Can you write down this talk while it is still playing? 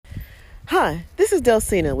Hi, this is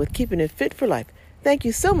Delcina with Keeping It Fit for Life. Thank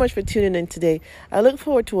you so much for tuning in today. I look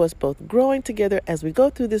forward to us both growing together as we go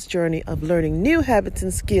through this journey of learning new habits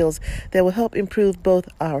and skills that will help improve both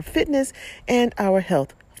our fitness and our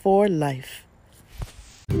health for life.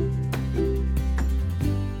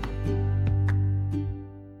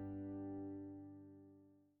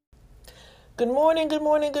 Good morning, good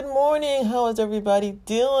morning, good morning. How is everybody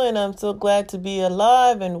doing? I'm so glad to be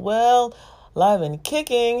alive and well, alive and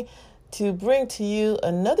kicking, to bring to you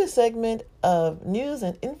another segment of news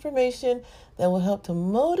and information that will help to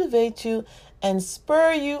motivate you and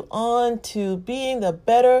spur you on to being the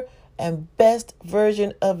better and best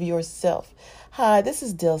version of yourself. Hi, this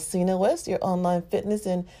is Delcina West, your online fitness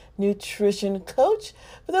and nutrition coach.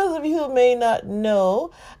 For those of you who may not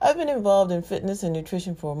know, I've been involved in fitness and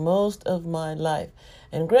nutrition for most of my life.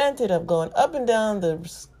 And granted, I've gone up and down the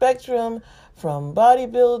spectrum from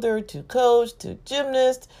bodybuilder to coach to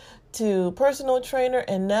gymnast to personal trainer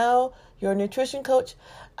and now your nutrition coach.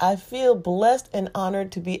 I feel blessed and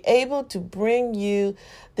honored to be able to bring you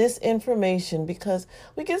this information because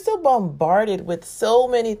we get so bombarded with so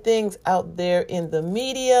many things out there in the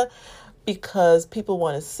media because people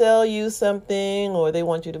want to sell you something or they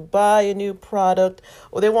want you to buy a new product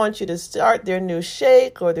or they want you to start their new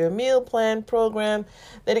shake or their meal plan program,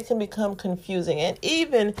 that it can become confusing. And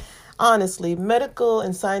even honestly, medical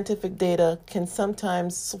and scientific data can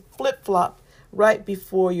sometimes flip-flop right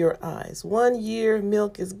before your eyes. 1 year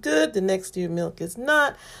milk is good, the next year milk is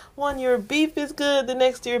not. 1 year beef is good, the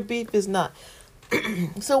next year beef is not.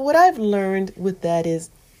 So what I've learned with that is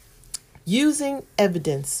using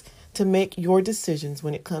evidence to make your decisions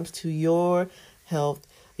when it comes to your health,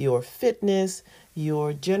 your fitness,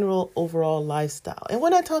 your general overall lifestyle. And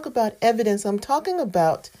when I talk about evidence, I'm talking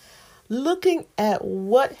about looking at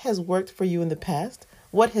what has worked for you in the past,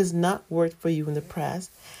 what has not worked for you in the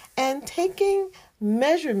past, and taking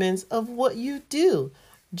measurements of what you do.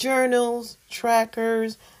 Journals,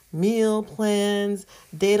 trackers, meal plans,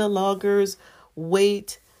 data loggers,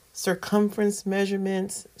 weight, circumference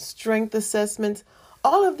measurements, strength assessments.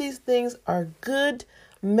 All of these things are good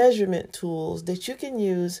measurement tools that you can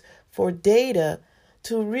use for data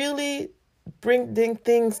to really bring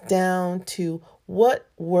things down to what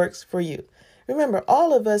works for you. Remember,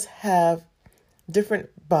 all of us have different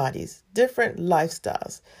bodies, different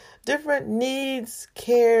lifestyles, different needs,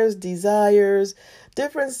 cares, desires,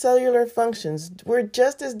 different cellular functions. We're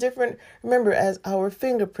just as different, remember, as our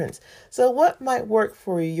fingerprints. So what might work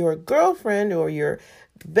for your girlfriend or your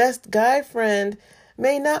best guy friend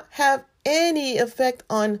may not have any effect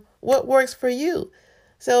on what works for you.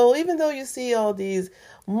 So even though you see all these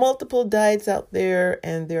multiple diets out there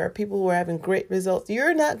and there are people who are having great results,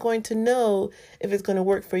 you're not going to know if it's going to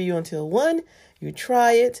work for you until 1, you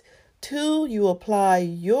try it, 2, you apply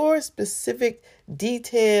your specific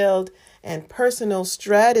detailed and personal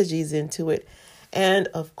strategies into it, and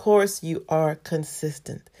of course you are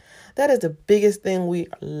consistent. That is the biggest thing we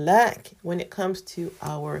lack when it comes to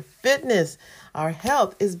our fitness, our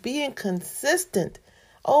health, is being consistent.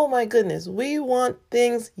 Oh my goodness, we want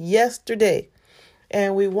things yesterday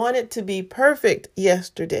and we want it to be perfect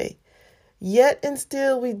yesterday. Yet and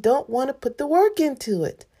still we don't want to put the work into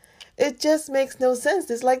it. It just makes no sense.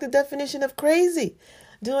 It's like the definition of crazy.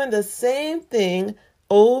 Doing the same thing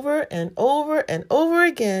over and over and over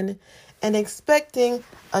again and expecting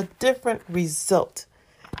a different result.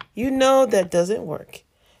 You know that doesn't work.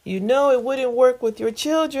 You know it wouldn't work with your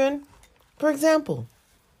children. For example,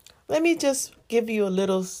 let me just give you a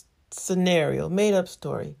little scenario, made up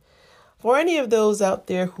story. For any of those out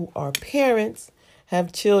there who are parents,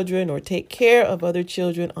 have children, or take care of other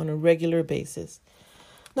children on a regular basis.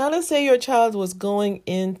 Now, let's say your child was going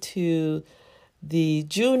into the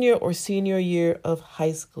junior or senior year of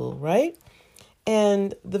high school, right?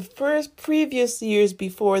 And the previous years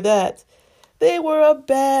before that, they were a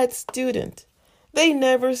bad student. They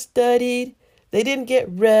never studied. They didn't get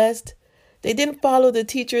rest. They didn't follow the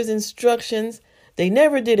teacher's instructions. They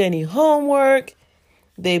never did any homework.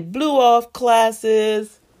 They blew off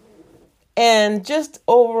classes. And just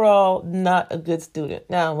overall, not a good student.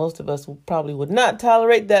 Now, most of us probably would not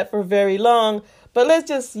tolerate that for very long, but let's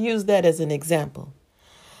just use that as an example.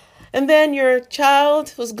 And then your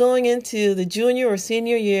child was going into the junior or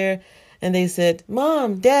senior year, and they said,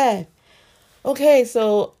 Mom, Dad, okay,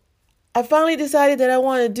 so I finally decided that I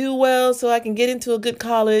want to do well so I can get into a good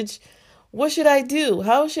college. What should I do?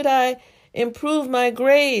 How should I improve my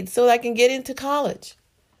grades so I can get into college?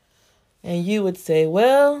 And you would say,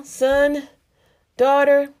 well, son,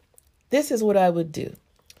 daughter, this is what I would do.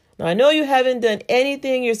 Now, I know you haven't done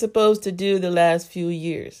anything you're supposed to do the last few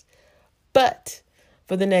years, but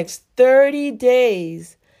for the next 30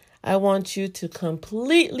 days, I want you to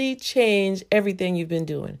completely change everything you've been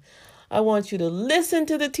doing. I want you to listen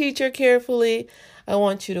to the teacher carefully. I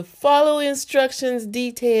want you to follow instructions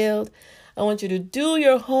detailed. I want you to do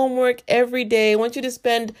your homework every day. I want you to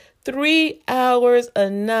spend 3 hours a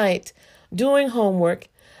night doing homework.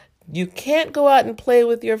 You can't go out and play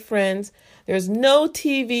with your friends. There's no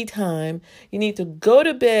TV time. You need to go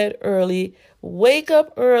to bed early, wake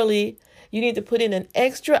up early. You need to put in an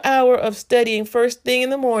extra hour of studying first thing in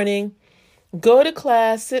the morning. Go to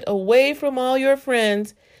class, sit away from all your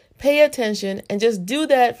friends, pay attention, and just do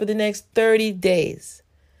that for the next 30 days.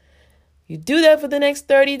 You do that for the next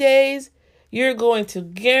 30 days, you're going to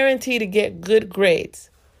guarantee to get good grades.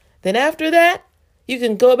 Then after that, you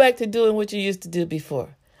can go back to doing what you used to do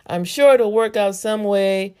before. I'm sure it'll work out some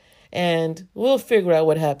way, and we'll figure out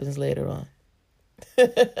what happens later on.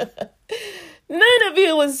 None of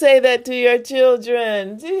you would say that to your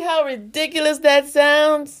children. See how ridiculous that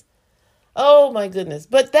sounds? Oh my goodness.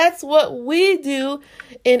 But that's what we do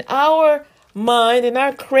in our mind, in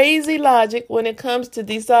our crazy logic when it comes to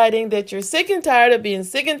deciding that you're sick and tired of being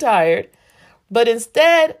sick and tired. But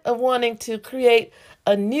instead of wanting to create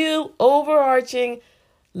a new overarching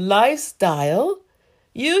lifestyle,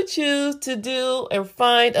 you choose to do or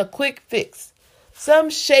find a quick fix. Some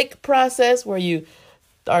shake process where you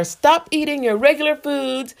stop eating your regular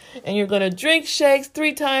foods and you're going to drink shakes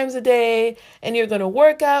 3 times a day and you're going to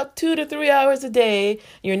work out 2 to 3 hours a day.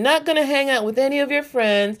 You're not going to hang out with any of your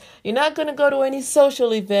friends. You're not going to go to any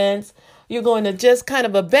social events. You're going to just kind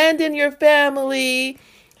of abandon your family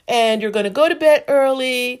and you're going to go to bed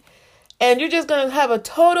early and you're just going to have a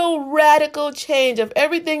total radical change of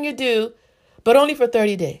everything you do, but only for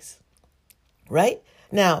 30 days, right?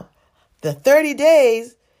 Now, the 30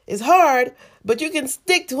 days is hard, but you can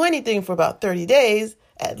stick to anything for about 30 days,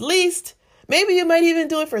 at least. Maybe you might even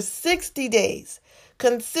do it for 60 days,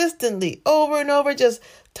 consistently, over and over, just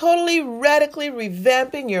totally radically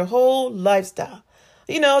revamping your whole lifestyle.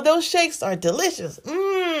 You know, those shakes are delicious.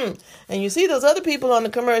 And you see those other people on the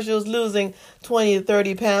commercials losing 20 to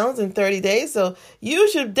 30 pounds in 30 days, so you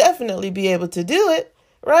should definitely be able to do it,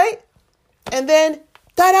 right? And then,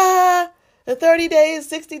 ta-da! The 30 days,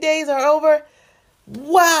 60 days are over.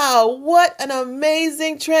 Wow, what an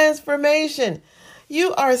amazing transformation.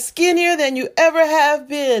 You are skinnier than you ever have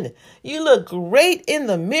been. You look great in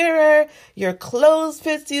the mirror. Your clothes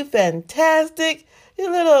fits you fantastic.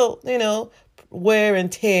 Your little, wear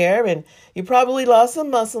and tear, and you probably lost some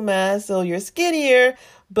muscle mass, so you're skinnier,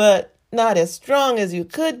 but not as strong as you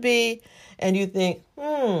could be. And you think,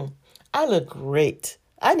 I look great.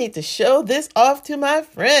 I need to show this off to my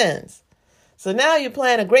friends. So now you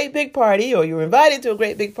plan a great big party, or you're invited to a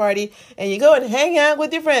great big party, and you go and hang out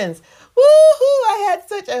with your friends. Woohoo! I had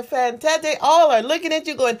such a fantastic day. All are looking at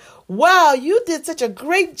you going, wow, you did such a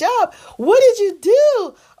great job. What did you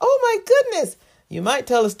do? Oh my goodness. You might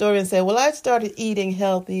tell a story and say, well, I started eating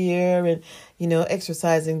healthier and,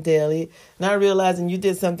 exercising daily, not realizing you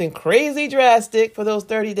did something crazy drastic for those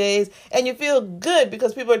 30 days. And you feel good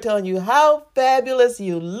because people are telling you how fabulous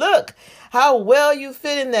you look, how well you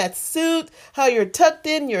fit in that suit, how you're tucked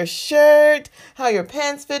in your shirt, how your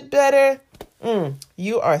pants fit better.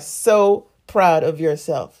 You are so proud of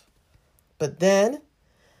yourself. But then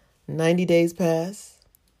 90 days pass,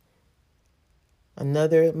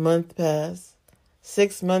 another month pass,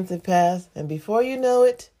 6 months have passed, and before you know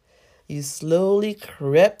it, you slowly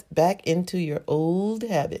crept back into your old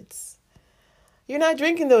habits. You're not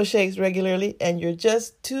drinking those shakes regularly, and you're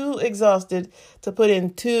just too exhausted to put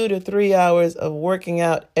in 2 to 3 hours of working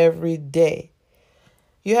out every day.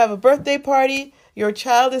 You have a birthday party, your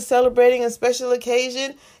child is celebrating a special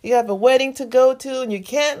occasion, you have a wedding to go to, and you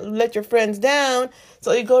can't let your friends down,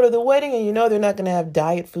 so you go to the wedding, and they're not going to have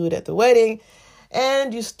diet food at the wedding,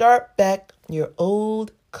 and you start back your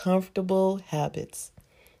old comfortable habits.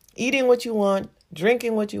 Eating what you want,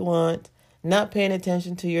 drinking what you want, not paying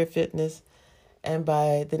attention to your fitness. And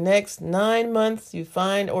by the next 9 months,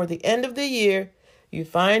 or the end of the year, you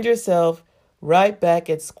find yourself right back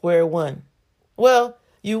at square one. Well,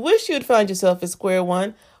 you wish you'd find yourself at square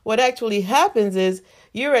one. What actually happens is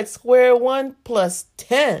you're at square one plus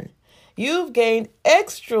 10. You've gained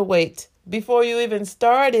extra weight before you even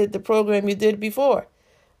started the program you did before.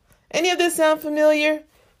 Any of this sound familiar?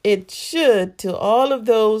 It should to all of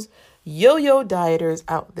those yo-yo dieters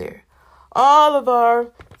out there. All of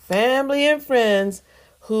our family and friends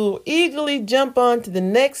who eagerly jump on to the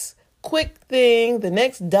next quick thing, the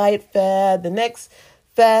next diet fad, the next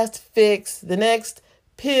fast fix, the next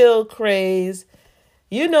pill craze.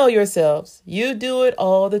 You know yourselves. You do it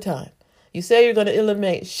all the time. You say you're going to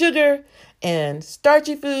eliminate sugar and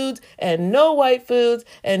starchy foods and no white foods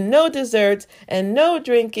and no desserts and no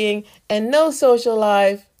drinking and no social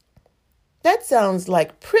life. That sounds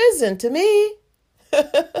like prison to me.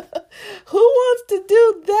 Who wants to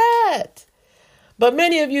do that? But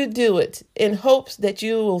many of you do it in hopes that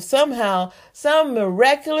you will somehow, some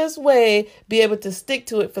miraculous way, be able to stick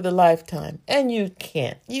to it for the lifetime. And you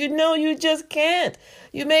can't. You know you just can't.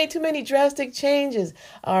 You made too many drastic changes.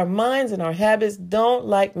 Our minds and our habits don't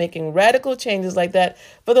like making radical changes like that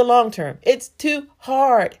for the long term. It's too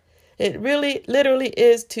hard. It really, literally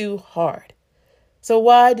is too hard. So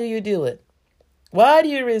why do you do it? Why do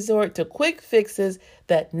you resort to quick fixes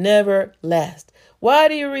that never last? Why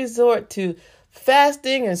do you resort to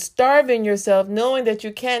fasting and starving yourself knowing that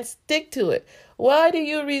you can't stick to it? Why do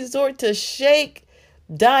you resort to shake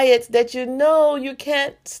diets that you know you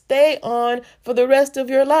can't stay on for the rest of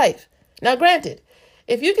your life? Now, granted,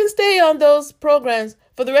 if you can stay on those programs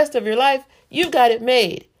for the rest of your life, you've got it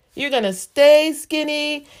made. You're going to stay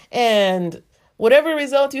skinny, and whatever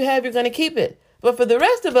result you have, you're going to keep it. But for the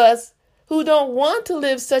rest of us who don't want to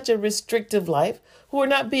live such a restrictive life, who are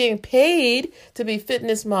not being paid to be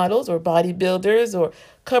fitness models or bodybuilders or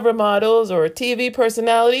cover models or TV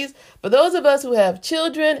personalities, for those of us who have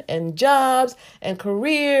children and jobs and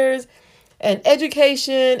careers and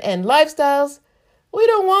education and lifestyles, we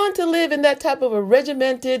don't want to live in that type of a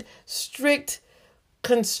regimented, strict,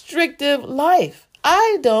 constrictive life.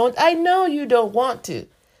 I don't. I know you don't want to.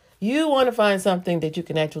 You want to find something that you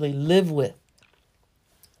can actually live with.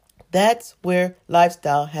 That's where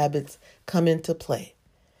lifestyle habits come into play.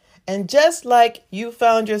 And just like you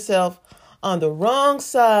found yourself on the wrong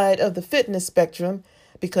side of the fitness spectrum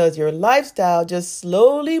because your lifestyle just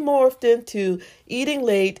slowly morphed into eating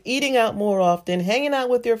late, eating out more often, hanging out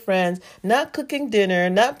with your friends, not cooking dinner,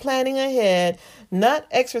 not planning ahead, not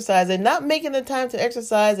exercising, not making the time to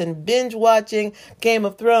exercise and binge watching Game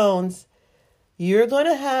of Thrones, you're going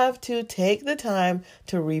to have to take the time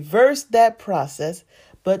to reverse that process,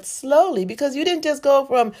 but slowly, because you didn't just go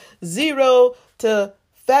from 0 to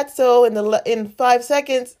fatso in 5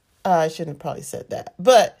 seconds. I shouldn't have probably said that,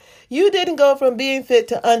 but you didn't go from being fit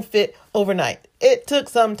to unfit overnight. It took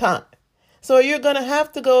some time. So you're going to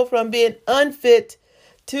have to go from being unfit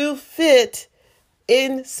to fit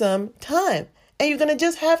in some time. And you're going to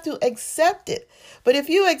just have to accept it. But if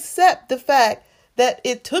you accept the fact that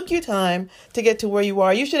it took you time to get to where you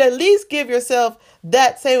are, you should at least give yourself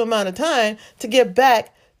that same amount of time to get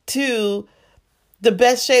back to the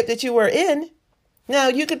best shape that you were in. Now,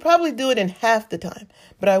 you could probably do it in half the time,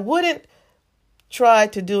 but I wouldn't try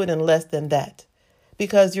to do it in less than that,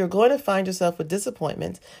 because you're going to find yourself with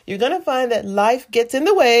disappointments. You're going to find that life gets in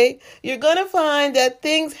the way. You're going to find that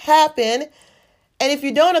things happen. And if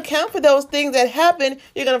you don't account for those things that happen,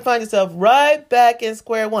 you're going to find yourself right back in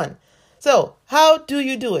square one. So how do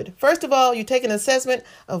you do it? First of all, you take an assessment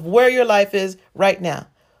of where your life is right now.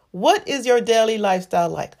 What is your daily lifestyle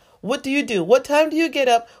like? What do you do? What time do you get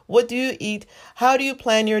up? What do you eat? How do you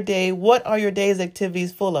plan your day? What are your day's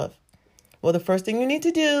activities full of? Well, the first thing you need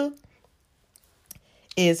to do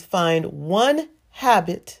is find one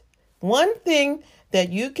habit, one thing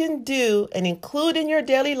that you can do and include in your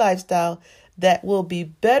daily lifestyle that will be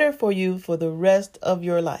better for you for the rest of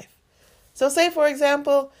your life. So say, for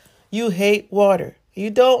example, you hate water.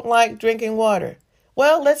 You don't like drinking water.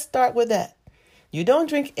 Well, let's start with that. You don't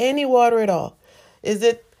drink any water at all. Is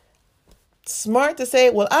it smart to say,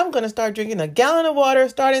 well, I'm going to start drinking a gallon of water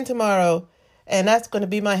starting tomorrow, and that's going to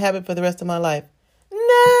be my habit for the rest of my life?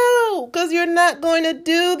 No, because you're not going to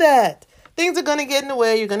do that. Things are going to get in the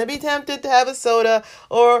way. You're going to be tempted to have a soda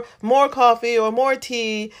or more coffee or more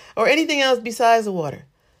tea or anything else besides the water.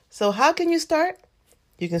 So how can you start?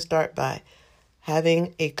 You can start by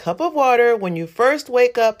having a cup of water when you first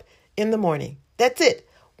wake up in the morning. That's it.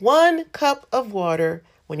 1 cup of water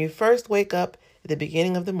when you first wake up at the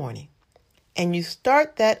beginning of the morning. And you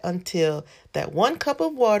start that until that 1 cup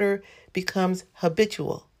of water becomes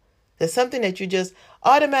habitual. That's something that you just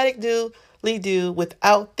automatically do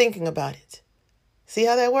without thinking about it. See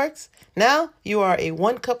how that works? Now you are a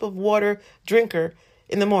 1 cup of water drinker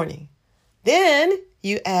in the morning. Then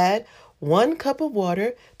you add 1 cup of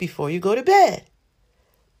water before you go to bed.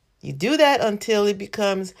 You do that until it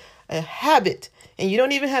becomes a habit and you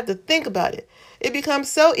don't even have to think about it. It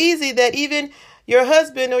becomes so easy that even your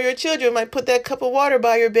husband or your children might put that cup of water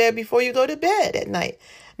by your bed before you go to bed at night.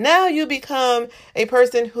 Now you become a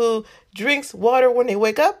person who drinks water when they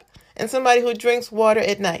wake up and somebody who drinks water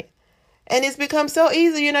at night. And it's become so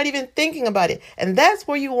easy, you're not even thinking about it. And that's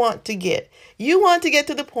where you want to get. You want to get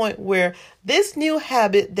to the point where this new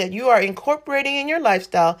habit that you are incorporating in your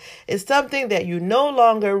lifestyle is something that you no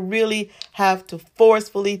longer really have to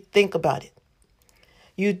forcefully think about it.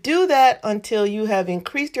 You do that until you have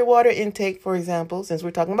increased your water intake, for example, since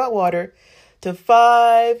we're talking about water, to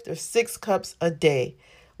 5 or 6 cups a day,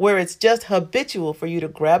 where it's just habitual for you to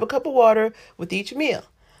grab a cup of water with each meal,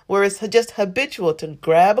 where it's just habitual to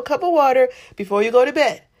grab a cup of water before you go to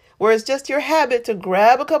bed, where it's just your habit to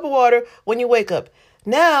grab a cup of water when you wake up.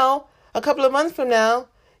 Now, a couple of months from now,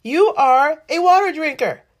 you are a water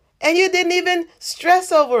drinker, and you didn't even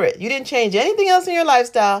stress over it. You didn't change anything else in your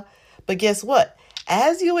lifestyle, but guess what?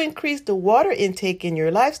 As you increase the water intake in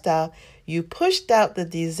your lifestyle, you pushed out the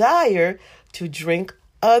desire to drink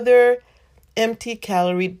other empty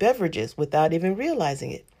calorie beverages without even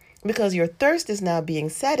realizing it, because your thirst is now being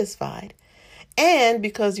satisfied, and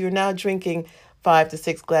because you're now drinking 5 to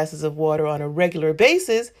 6 glasses of water on a regular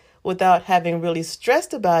basis without having really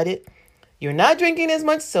stressed about it. You're not drinking as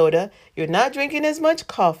much soda, you're not drinking as much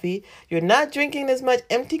coffee, you're not drinking as much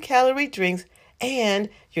empty calorie drinks, and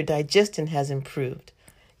your digestion has improved.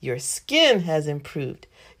 Your skin has improved.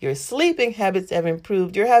 Your sleeping habits have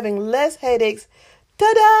improved. You're having less headaches.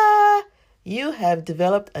 Ta-da! You have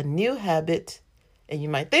developed a new habit, and you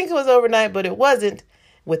might think it was overnight, but it wasn't,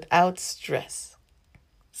 without stress.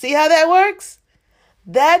 See how that works?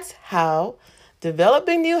 That's how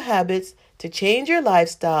developing new habits to change your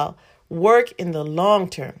lifestyle work in the long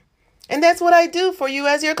term. And that's what I do for you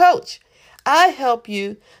as your coach. I help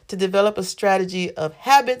you to develop a strategy of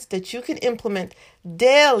habits that you can implement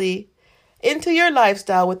daily into your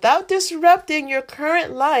lifestyle without disrupting your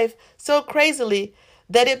current life so crazily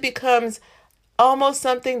that it becomes almost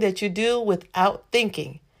something that you do without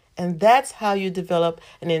thinking. And that's how you develop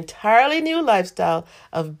an entirely new lifestyle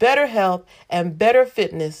of better health and better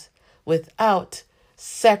fitness without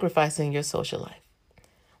sacrificing your social life.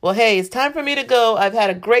 Well, hey, it's time for me to go. I've had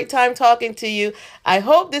a great time talking to you. I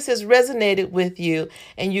hope this has resonated with you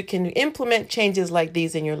and you can implement changes like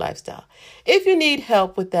these in your lifestyle. If you need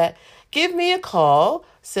help with that, give me a call,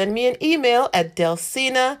 send me an email at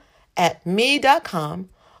delsina@me.com,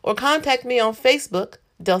 or contact me on Facebook,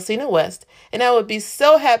 Delsina West, and I would be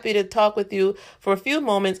so happy to talk with you for a few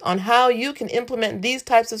moments on how you can implement these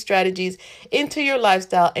types of strategies into your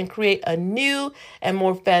lifestyle and create a new and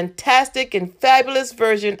more fantastic and fabulous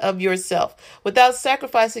version of yourself without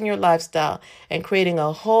sacrificing your lifestyle, and creating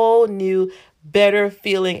a whole new, better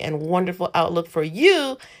feeling and wonderful outlook for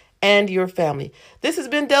you and your family. This has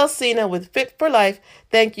been Delsina with Fit for Life.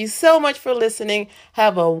 Thank you so much for listening.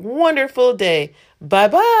 Have a wonderful day.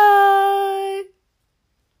 Bye-bye.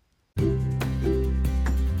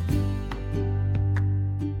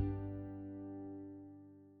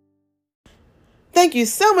 Thank you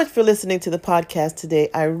so much for listening to the podcast today.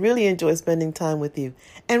 I really enjoy spending time with you.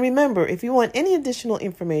 And remember, if you want any additional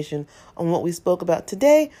information on what we spoke about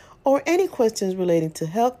today or any questions relating to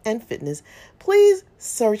health and fitness, please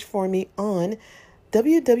search for me on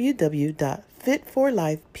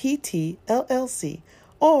www.fitforlifeptllc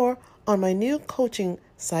or on my new coaching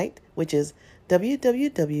site, which is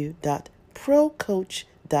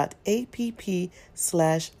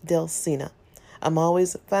www.procoach.app/Delsina. I'm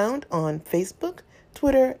always found on Facebook,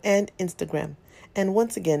 Twitter, and Instagram. And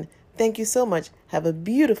once again, thank you so much. Have a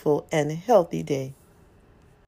beautiful and healthy day.